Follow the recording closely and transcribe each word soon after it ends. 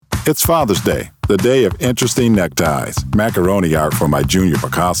It's Father's Day, the day of interesting neckties, macaroni art for my junior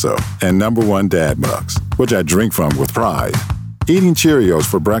Picasso, and #1 dad mugs, which I drink from with pride. Eating Cheerios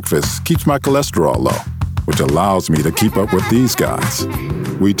for breakfast keeps my cholesterol low, which allows me to keep up with these guys.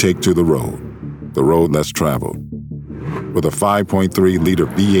 We take to the road less traveled. With a 5.3-liter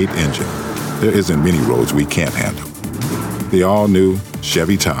V8 engine, there isn't many roads we can't handle. The all-new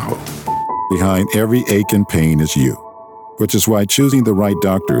Chevy Tahoe. Behind every ache and pain is you, which is why choosing the right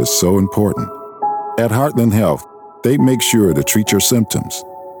doctor is so important. At Heartland Health, they make sure to treat your symptoms,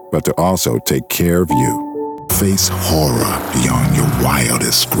 but to also take care of you. Face horror beyond your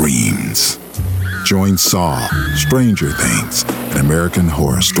wildest screams. Join Saw, Stranger Things, and American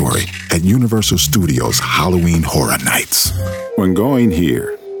Horror Story at Universal Studios Halloween Horror Nights. When going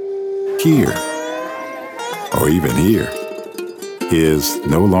here, or even here, is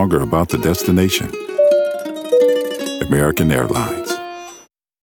no longer about the destination. American Airlines.